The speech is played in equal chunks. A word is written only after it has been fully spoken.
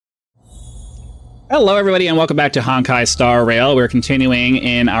Hello everybody and welcome back to Honkai Star Rail. We're continuing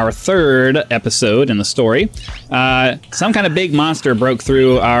in our third episode in the story. Some kind of big monster broke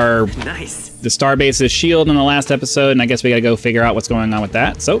through the Starbase's shield in the last episode, and I guess we gotta go figure out what's going on with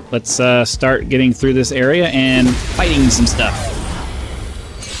that. So let's start getting through this area and fighting some stuff.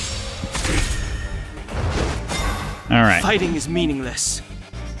 Alright. Fighting is meaningless.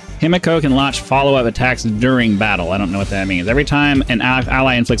 Himiko can launch follow-up attacks during battle. I don't know what that means. Every time an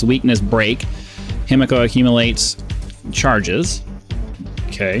ally inflicts weakness break, Himiko accumulates charges.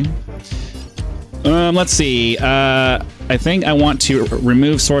 Okay. Let's see. I think I want to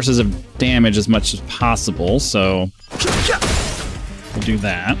remove sources of damage as much as possible, so we'll do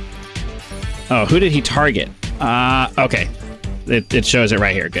that. Oh, who did he target? Okay. It shows it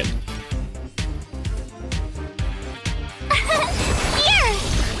right here. Good.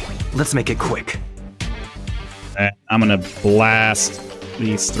 Let's make it quick. I'm gonna blast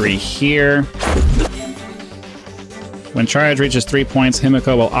these three here. When charge reaches 3 points,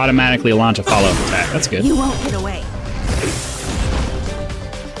 Himiko will automatically launch a follow-up attack. That's good. You won't get away.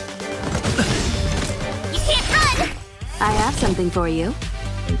 You can't run! I have something for you.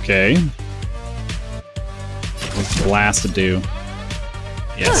 Okay. What's blast to do?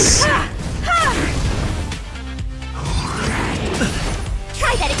 Yes. Try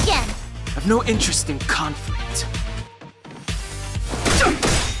that again. I've no interest in conflict.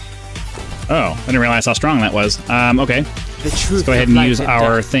 Oh, I didn't realize how strong that was. Okay. The truth. Let's go ahead and use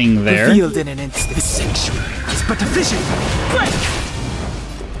our thing there. Revealed in an instant. The sanctuary is but a vision.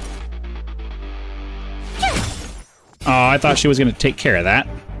 Oh, I thought she was going to take care of that.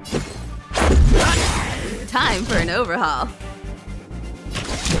 Time for an overhaul.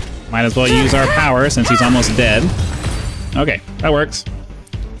 Might as well use our power since he's almost dead. Okay, that works.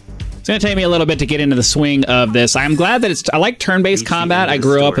 It's gonna take me a little bit to get into the swing of this. I'm glad that I like turn-based combat. I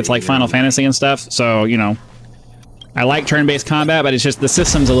grew up with like Final Fantasy and stuff, so you know, I like turn-based combat, but it's just the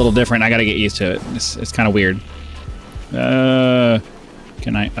system's a little different. I gotta get used to it. It's kind of weird. Can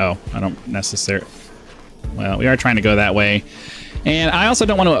I? Oh, I don't necessarily. Well, we are trying to go that way, and I also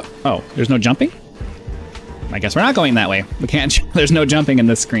don't want to. Oh, there's no jumping. I guess we're not going that way. We can't. There's no jumping in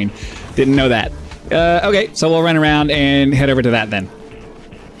this screen. Didn't know that. Okay, so we'll run around and head over to that then.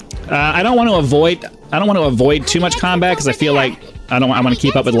 I don't want to avoid too much combat because I feel like I want to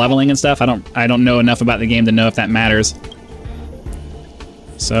keep up with leveling and stuff. I don't know enough about the game to know if that matters.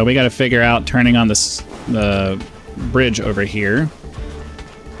 So we got to figure out turning on the bridge over here.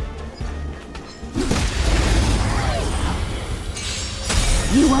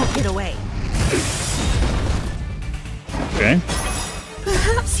 You won't get away. Okay.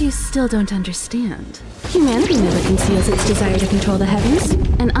 Perhaps you still don't understand. Humanity never conceals its desire to control the heavens,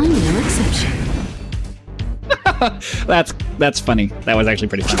 and I'm no exception. That's funny. That was actually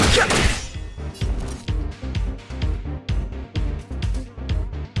pretty funny.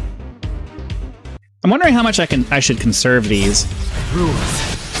 I'm wondering how much I should conserve these.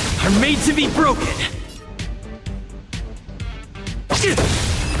 Rules are made to be broken.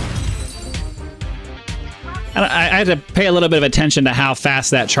 I had to pay a little bit of attention to how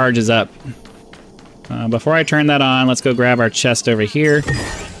fast that charges up. Before I turn that on, let's go grab our chest over here.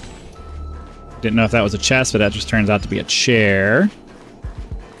 Didn't know if that was a chest, but that just turns out to be a chair.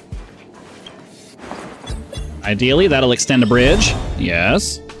 Ideally, that'll extend the bridge.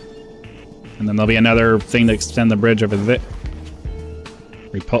 Yes. And then there'll be another thing to extend the bridge over there.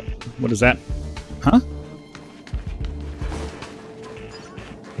 What is that? Huh?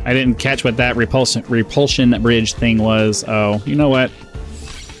 I didn't catch what that repulsion bridge thing was. Oh, you know what?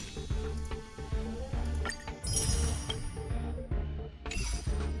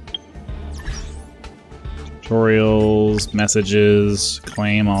 Tutorials, messages,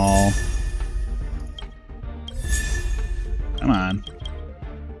 claim all. Come on.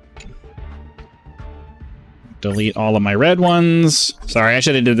 Delete all of my red ones. Sorry, I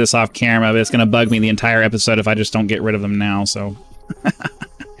should have did this off camera, but it's gonna bug me the entire episode if I just don't get rid of them now, so.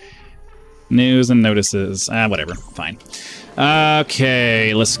 News and notices. Whatever. Fine.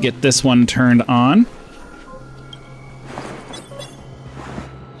 Okay, let's get this one turned on.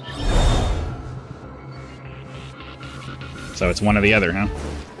 So it's one or the other, huh?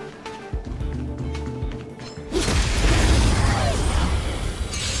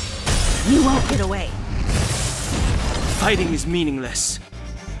 You won't get away. Fighting is meaningless.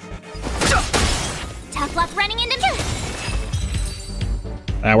 Tough luck running into me.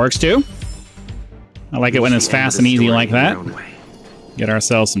 That works too. I like it when it's fast and easy like that. Get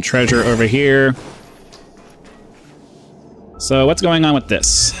ourselves some treasure over here. So what's going on with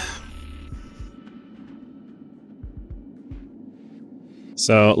this?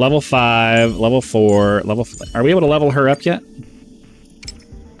 So level 5, level 4, level. Are we able to level her up yet?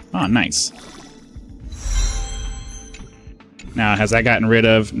 Oh, nice. Now, has that gotten rid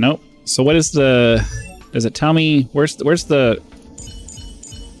of? Nope. So what is the? Does it tell me where's the?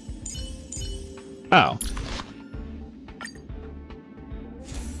 Oh.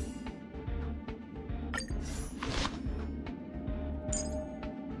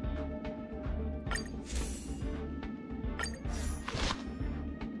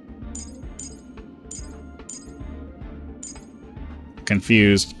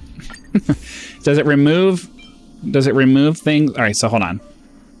 Confused. Does it remove things? All right, so hold on.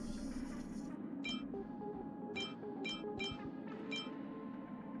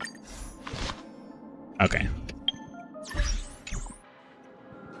 Okay.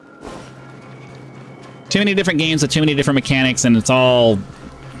 Too many different games with too many different mechanics, and it's all,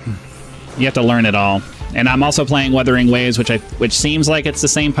 you have to learn it all. And I'm also playing Wuthering Waves, which seems like it's the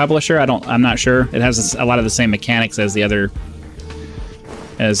same publisher. I'm not sure. It has a lot of the same mechanics as the other,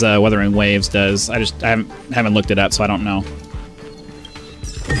 as Wuthering Waves does. I haven't looked it up, so I don't know.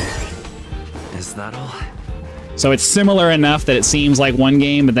 Is that all? So it's similar enough that it seems like one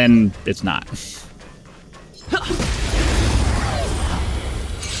game, but then it's not.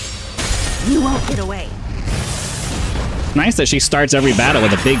 You won't get away. Nice that she starts every battle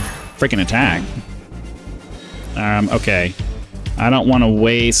with a big freaking attack. Okay. I don't want to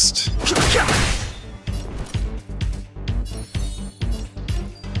waste... Here!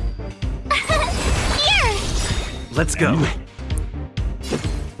 Let's go.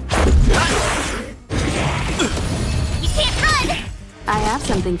 You can't run! I have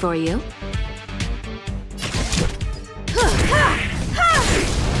something for you.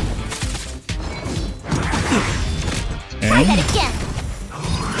 Try that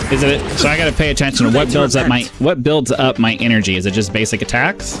again. Is it? So I gotta pay attention to what builds up my energy. Is it just basic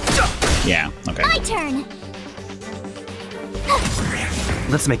attacks? Yeah. Okay. My turn.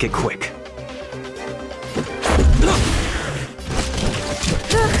 Let's make it quick.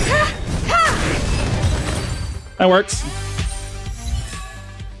 That works.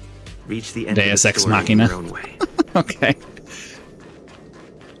 Reach the end Deus of the Ex story Machina. in your own way. Okay.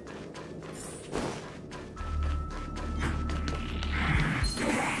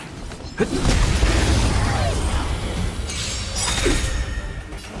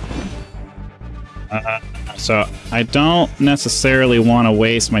 So I don't necessarily want to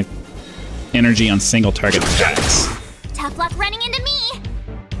waste my energy on single target attacks. Tough luck running into me.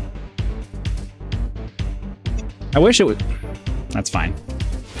 I wish it would. That's fine.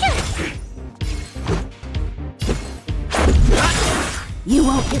 You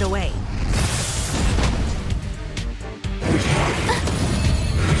won't get away.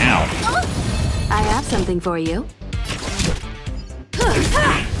 Ow. I have something for you.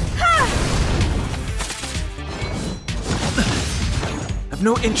 I've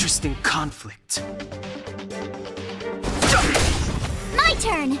no interest in conflict. My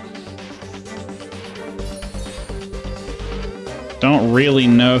turn. Don't really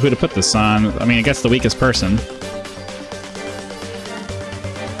know who to put this on. I mean, I guess the weakest person.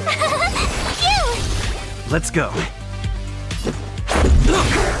 Let's go.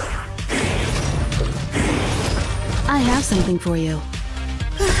 I have something for you.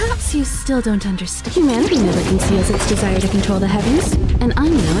 Perhaps you still don't understand. Humanity never conceals its desire to control the heavens, and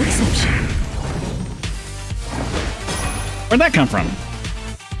I'm no exception. Where'd that come from?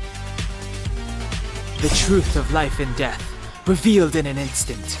 The truth of life and death, revealed in an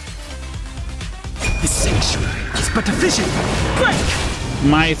instant. The sanctuary is but a vision. Break!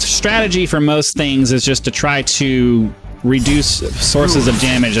 My strategy for most things is just to try to reduce sources of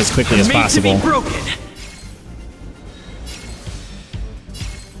damage as quickly as possible. Made to be broken.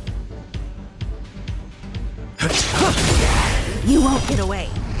 You won't get away.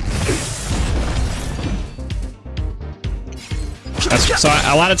 So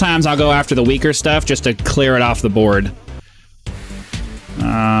a lot of times I'll go after the weaker stuff just to clear it off the board.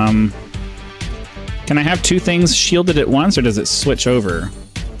 Can I have two things shielded at once, or does it switch over?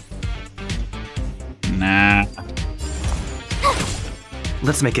 Nah.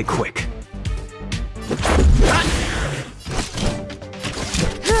 Let's make it quick.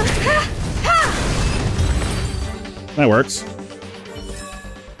 That works.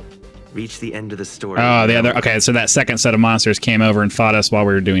 Reach the end of the story. Oh, the other. Okay, so that second set of monsters came over and fought us while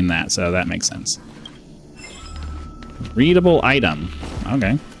we were doing that, so that makes sense. Readable item.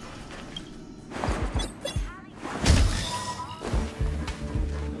 Okay.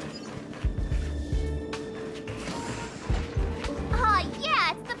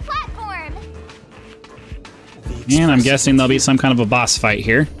 And I'm guessing there'll be some kind of a boss fight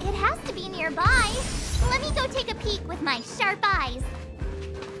here. It has to be nearby. Let me go take a peek with my sharp eyes.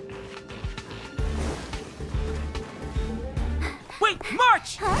 Wait,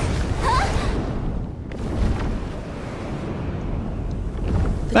 march!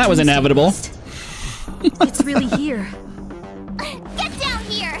 That was inevitable. It's really here. Get down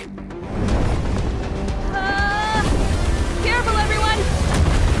here! Careful, everyone!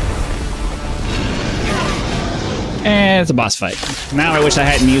 And it's a boss fight. Now I wish I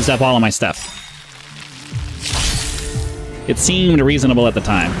hadn't used up all of my stuff. It seemed reasonable at the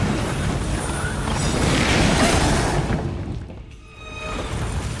time.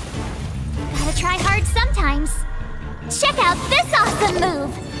 Gotta try hard sometimes. Check out this awesome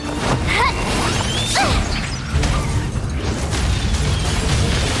move!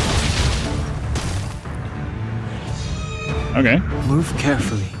 Okay. Move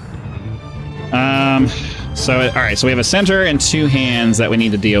carefully. Alright, so we have a center and two hands that we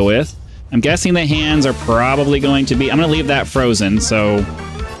need to deal with. I'm guessing the hands are probably going to be... I'm going to leave that frozen, so...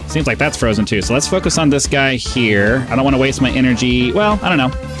 Seems like that's frozen too. So let's focus on this guy here. I don't want to waste my energy... Well, I don't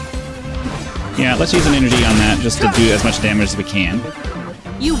know. Yeah, let's use an energy on that just to do as much damage as we can.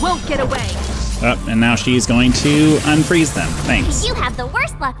 You won't get away! Oh, and now she's going to unfreeze them. Thanks. You have the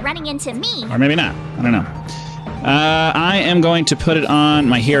worst luck running into me. Or maybe not. I don't know. I am going to put it on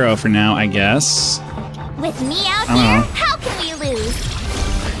my hero for now, I guess. With me out I don't here, know. how can we lose?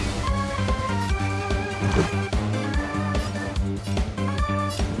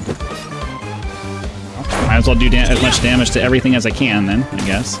 Might as well do as much damage to everything as I can then, I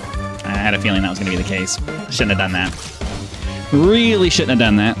guess. I had a feeling that was going to be the case. Shouldn't have done that. Really shouldn't have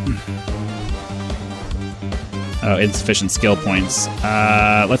done that. Oh, insufficient skill points.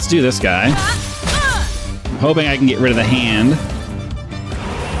 Let's do this guy. I'm hoping I can get rid of the hand.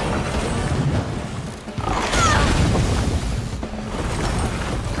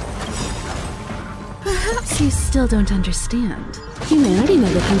 Perhaps you still don't understand. Humanity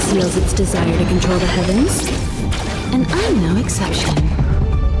never conceals its desire to control the heavens. And I'm no exception.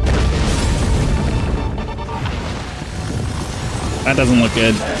 That doesn't look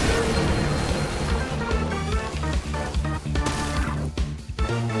good.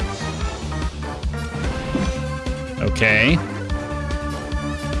 Okay.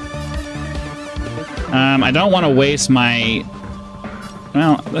 I don't want to waste my...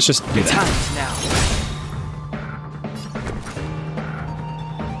 Well, let's just do that. Time's now.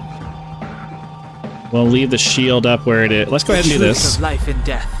 We'll leave the shield up where it is. Let's go ahead and do The truth this. of life and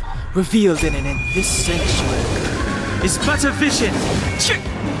death, revealed in this sanctuary, is but a vision.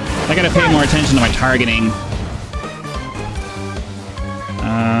 I gotta pay more attention to my targeting.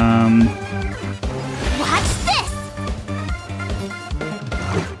 Watch this!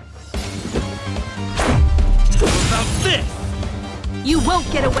 About this. You won't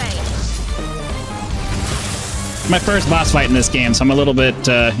get away! My first boss fight in this game, so I'm a little bit,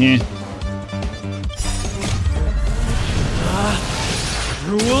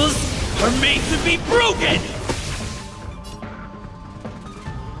 Rules are made to be broken.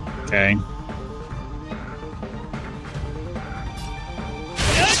 Okay.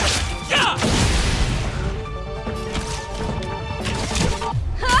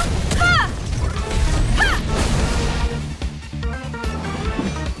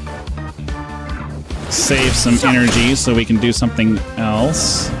 Save some energy so we can do something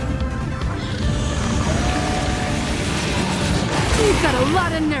else. You've got a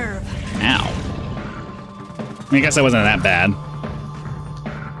lot of nerve! Ow. I guess that wasn't that bad.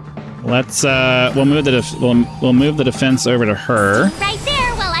 Let's we'll move the we'll move the defense over to her. Right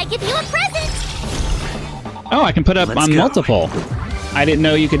there while I give you a present! Oh, I can put up Let's on go. multiple. I didn't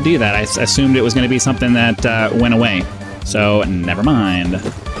know you could do that. I assumed it was going to be something that went away. So never mind.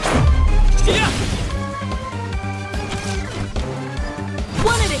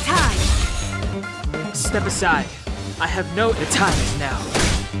 One at a time! Step aside. I have no. The time is now.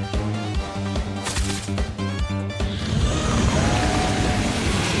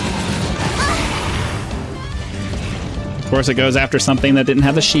 Of course, it goes after something that didn't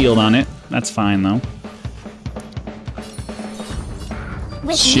have the shield on it. That's fine though.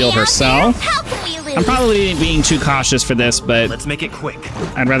 With Shield me out herself. here, how can we lose? I'm probably being too cautious for this, but Let's make it quick.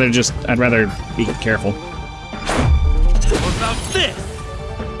 I'd rather be careful. What about this?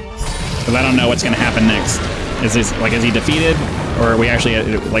 Because I don't know what's going to happen next. Is he defeated? Or are we actually,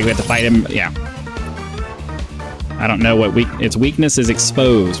 we have to fight him? Yeah. I don't know what its weakness is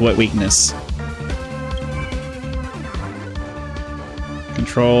exposed. What weakness?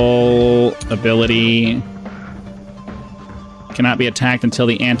 Control, ability. Cannot be attacked until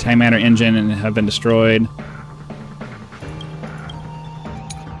the antimatter engine and have been destroyed.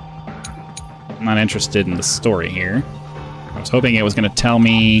 I'm not interested in the story here. I was hoping it was going to tell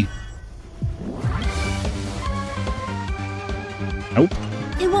me... Nope.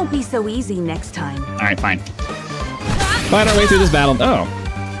 It won't be so easy next time. Alright, fine. Find our way through this battle. Oh.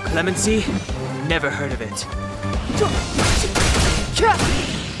 Clemency? Never heard of it.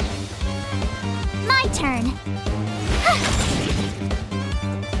 My turn.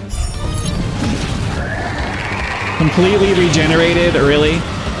 Completely regenerated, really?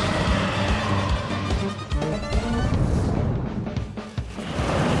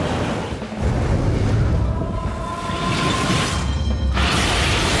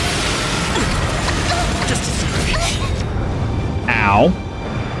 Ow.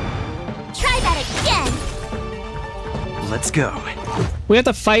 Try that again. Let's go. We have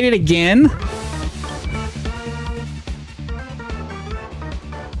to fight it again?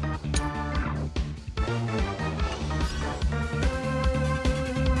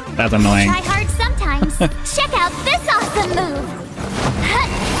 That's annoying. Try hard sometimes. Check out this awesome move.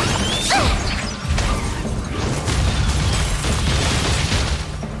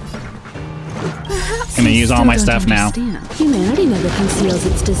 Perhaps Gonna you use all still my don't stuff now. understand. Humanity never conceals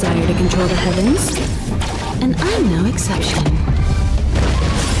its desire to control the heavens, and I'm no exception.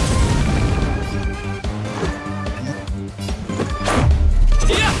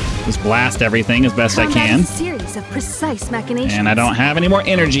 Just blast everything as best I Combat can. is a series of precise machinations. And I don't have any more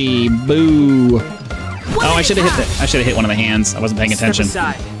energy. Boo. Oh, I should have hit I should have hit one of the hands. I wasn't paying attention.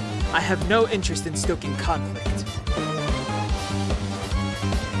 Step aside. I have no interest in stoking conflict.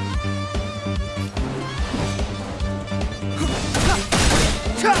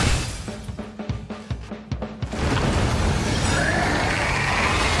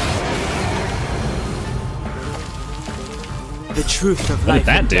 The truth of What life did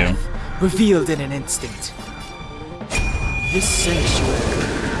that and do? death, revealed in an instant. This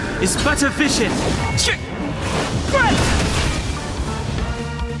sanctuary is but a vision.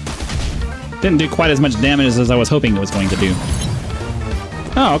 Didn't do quite as much damage as I was hoping it was going to do.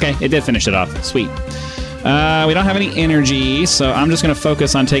 Oh, okay. It did finish it off. Sweet. We don't have any energy, so I'm just going to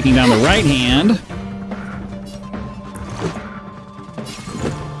focus on taking down the right hand.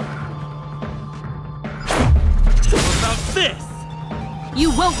 What about this?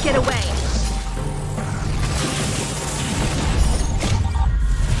 You won't get away.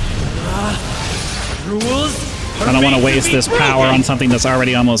 Rules? I don't want to waste this power on something that's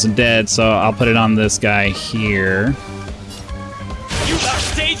already almost dead, so I'll put it on this guy here. You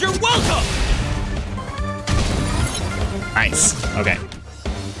backstage are welcome! Nice. Okay.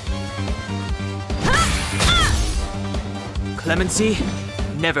 Clemency?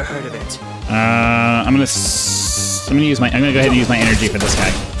 Never heard of it. I'm gonna go ahead and use my energy for this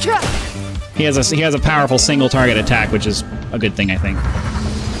guy. He has a powerful single target attack, which is a good thing, I think.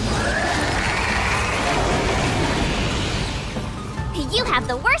 You have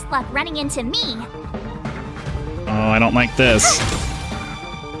the worst luck running into me. Oh, I don't like this.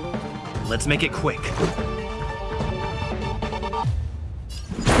 Let's make it quick.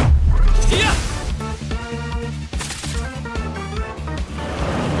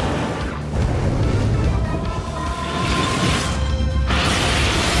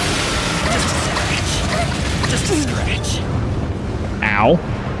 Just a scratch. Ow.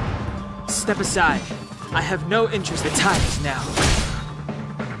 Step aside. I have no interest in times now.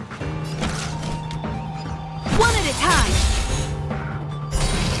 One at a time.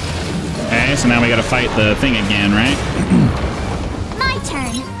 Okay, so now we gotta fight the thing again, right? My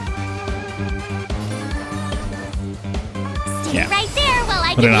turn. Stay Yeah. right there while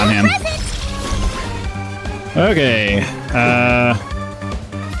I Put give it you on a him. present. Okay.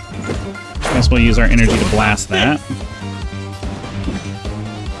 Guess we'll use our energy to blast that.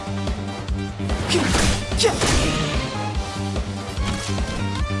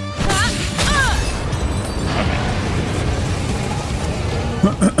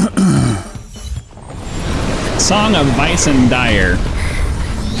 Song of Vice and Dyer.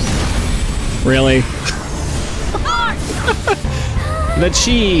 Really? The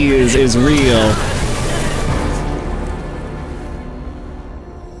cheese is real.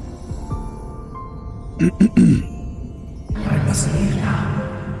 I must leave now.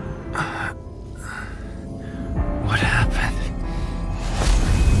 What happened?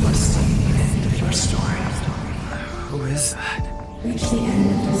 What's the end of your story? Who is that? Reach the end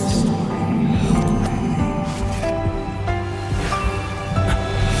of the story.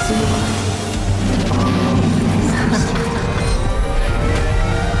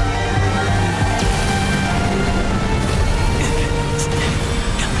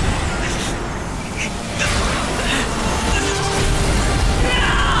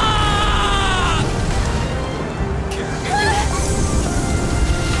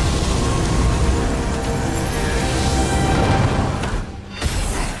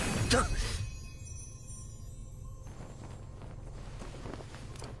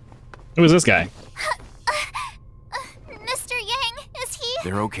 Who is this guy? Mr. Yang, is he?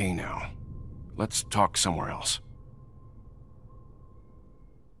 They're okay now. Let's talk somewhere else.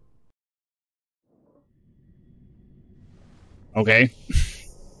 Okay.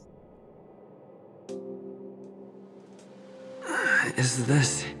 Is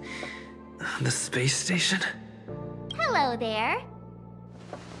this the space station? Hello there.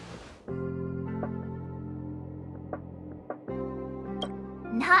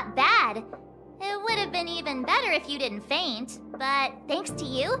 Not bad. It would have been even better if you didn't faint, but thanks to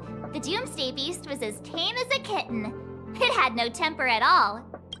you, the Doomsday Beast was as tame as a kitten. It had no temper at all.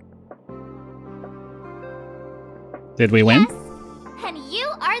 Did we win? Yes, and you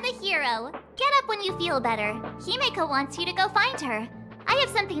are the hero. Get up when you feel better. Himeko wants you to go find her. I have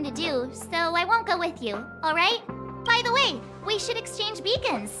something to do, so I won't go with you, alright? By the way, we should exchange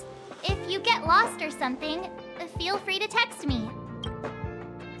beacons. If you get lost or something, feel free to text me.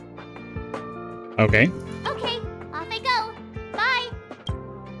 Okay. Okay, off I go. Bye.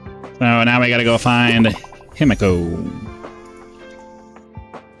 So now we gotta go find Himeko.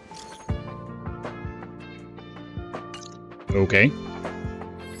 Okay.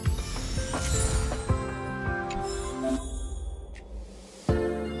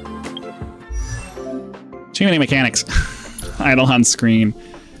 Too many mechanics. Eidolon screen.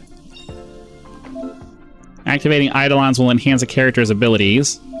 Activating Eidolons will enhance a character's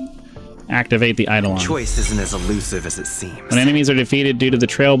abilities. Activate the Eidolon. Choice isn't as elusive as it seems. When enemies are defeated due to the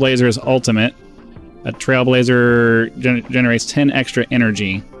Trailblazer's ultimate, a Trailblazer generates 10 extra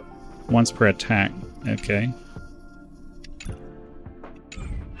energy once per attack. Okay.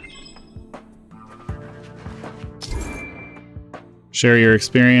 Share your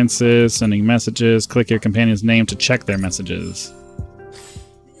experiences, sending messages. Click your companion's name to check their messages.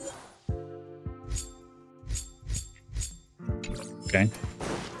 Okay.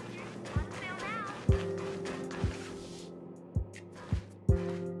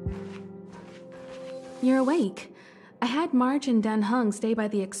 You're awake. I had Marge and Dan Hung stay by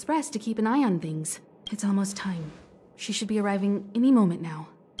the Express to keep an eye on things. It's almost time. She should be arriving any moment now.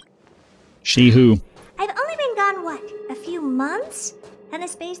 She who? I've only been gone, what, a few months? And the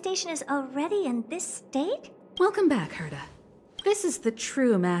space station is already in this state? Welcome back, Herta. This is the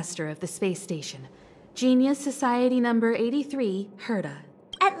true master of the space station. Genius Society number 83, Herta.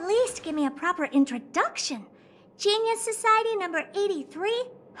 At least give me a proper introduction. Genius Society number 83?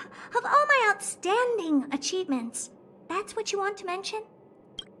 Of all my outstanding achievements, that's what you want to mention?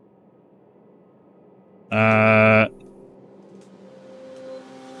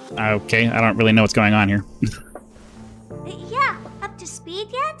 Okay, I don't really know what's going on here. Yeah, up to speed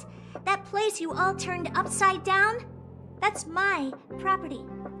yet? That place you all turned upside down? That's my property.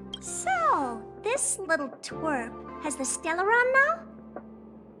 So, this little twerp has the Stellaron now?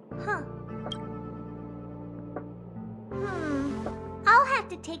 Huh. I'll have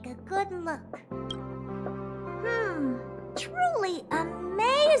to take a good look. Truly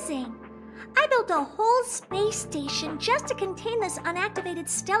amazing! I built a whole space station just to contain this unactivated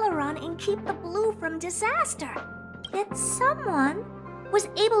Stellaron and keep the blue from disaster. Yet someone was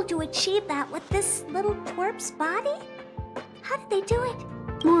able to achieve that with this little twerp's body? How did they do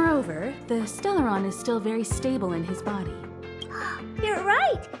it? Moreover, the Stellaron is still very stable in his body. You're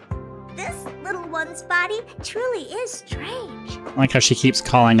right. This little one's body truly is strange. I like how she keeps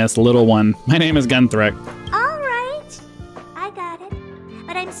calling us little one. My name is Gunthrek. All right. I got it.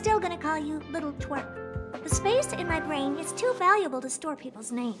 But I'm still gonna call you little twerp. The space in my brain is too valuable to store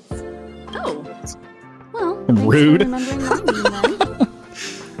people's names. Oh. Well, thanks Rude. for remembering my name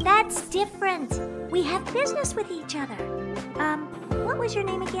then. That's different. We have business with each other. What was your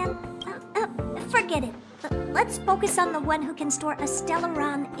name again? Forget it. Let's focus on the one who can store a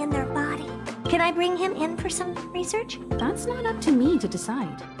Stellaron in their body. Can I bring him in for some research? That's not up to me to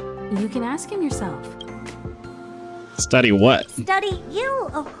decide. You can ask him yourself. Study what? Study you,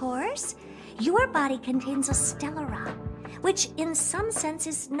 of course. Your body contains a Stellaron, which in some sense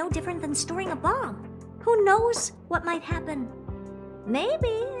is no different than storing a bomb. Who knows what might happen?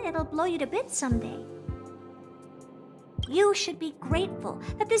 Maybe it'll blow you to bits someday. You should be grateful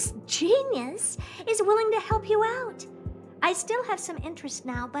that this genius is willing to help you out. I still have some interest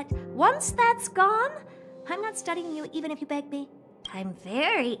now, but once that's gone, I'm not studying you even if you beg me. I'm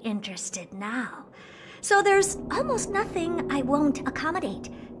very interested now. So there's almost nothing I won't accommodate.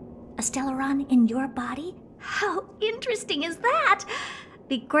 A Stellaron in your body? How interesting is that?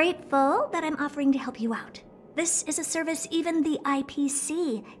 Be grateful that I'm offering to help you out. This is a service even the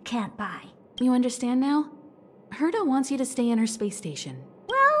IPC can't buy. You understand now? Herta wants you to stay in her space station.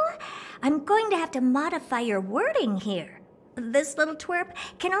 Well, I'm going to have to modify your wording here. This little twerp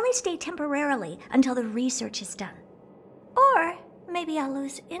can only stay temporarily until the research is done. Or maybe I'll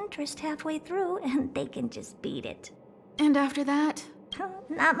lose interest halfway through and they can just beat it. And after that?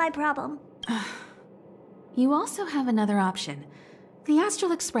 Not my problem. You also have another option. The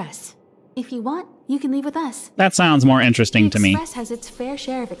Astral Express. If you want, you can leave with us. That sounds more interesting to me. The Express has its fair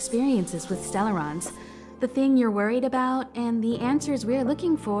share of experiences with Stellarons. The thing you're worried about and the answers we're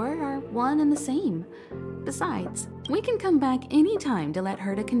looking for are one and the same. Besides, we can come back anytime to let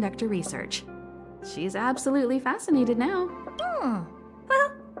Herta conduct her research. She's absolutely fascinated now.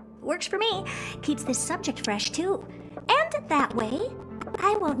 Well, works for me. Keeps this subject fresh, too. And that way,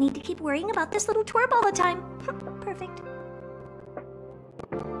 I won't need to keep worrying about this little twerp all the time. Perfect.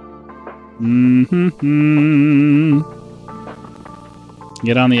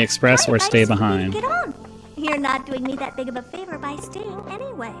 Get on the Express or stay I behind. Get on. You're not doing me that big of a favor by staying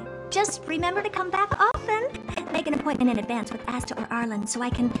anyway. Just remember to come back often. Make an appointment in advance with Asta or Arlen so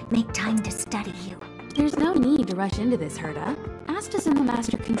I can make time to study you. There's no need to rush into this, Herta. Asta's in the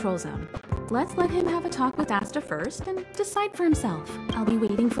Master Control Zone. Let's let him have a talk with Asta first and decide for himself. I'll be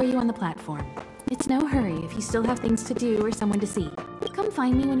waiting for you on the platform. It's no hurry if you still have things to do or someone to see. Come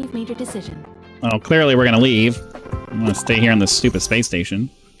find me when you've made your decision. Well, clearly we're gonna leave. I'm gonna stay here on this stupid space station.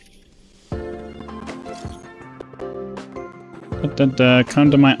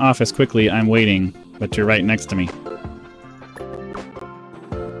 Come to my office quickly. I'm waiting, but you're right next to me.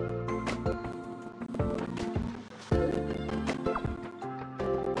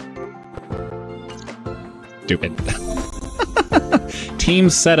 Stupid. Team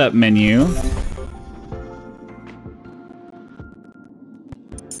setup menu.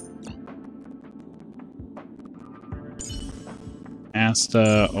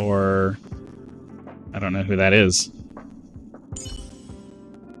 Asta or... I don't know who that is.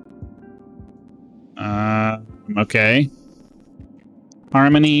 Okay.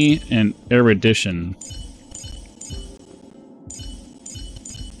 Harmony and erudition.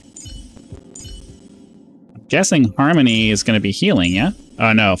 I'm guessing Harmony is going to be healing, yeah?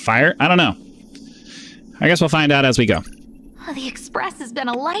 Oh, no. Fire? I don't know. I guess we'll find out as we go. Oh, the Express has been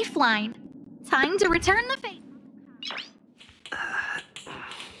a lifeline. Time to return the favor.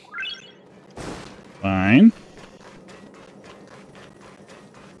 Fine.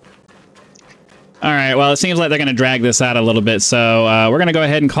 Alright, well, it seems like they're going to drag this out a little bit, so we're going to go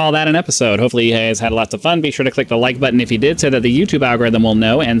ahead and call that an episode. Hopefully you guys had lots of fun. Be sure to click the like button if you did, so that the YouTube algorithm will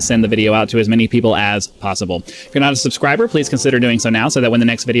know and send the video out to as many people as possible. If you're not a subscriber, please consider doing so now, so that when the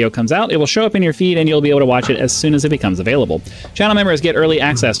next video comes out, it will show up in your feed and you'll be able to watch it as soon as it becomes available. Channel members get early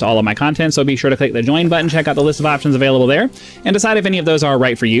access to all of my content, so be sure to click the join button, check out the list of options available there, and decide if any of those are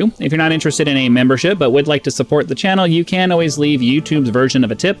right for you. If you're not interested in a membership but would like to support the channel, you can always leave YouTube's version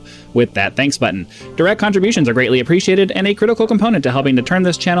of a tip with that thanks button. Direct contributions are greatly appreciated and a critical component to helping to turn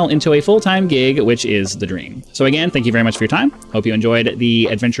this channel into a full-time gig, which is the dream. So again, thank you very much for your time. Hope you enjoyed the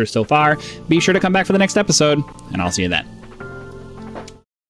adventure so far. Be sure to come back for the next episode, and I'll see you then.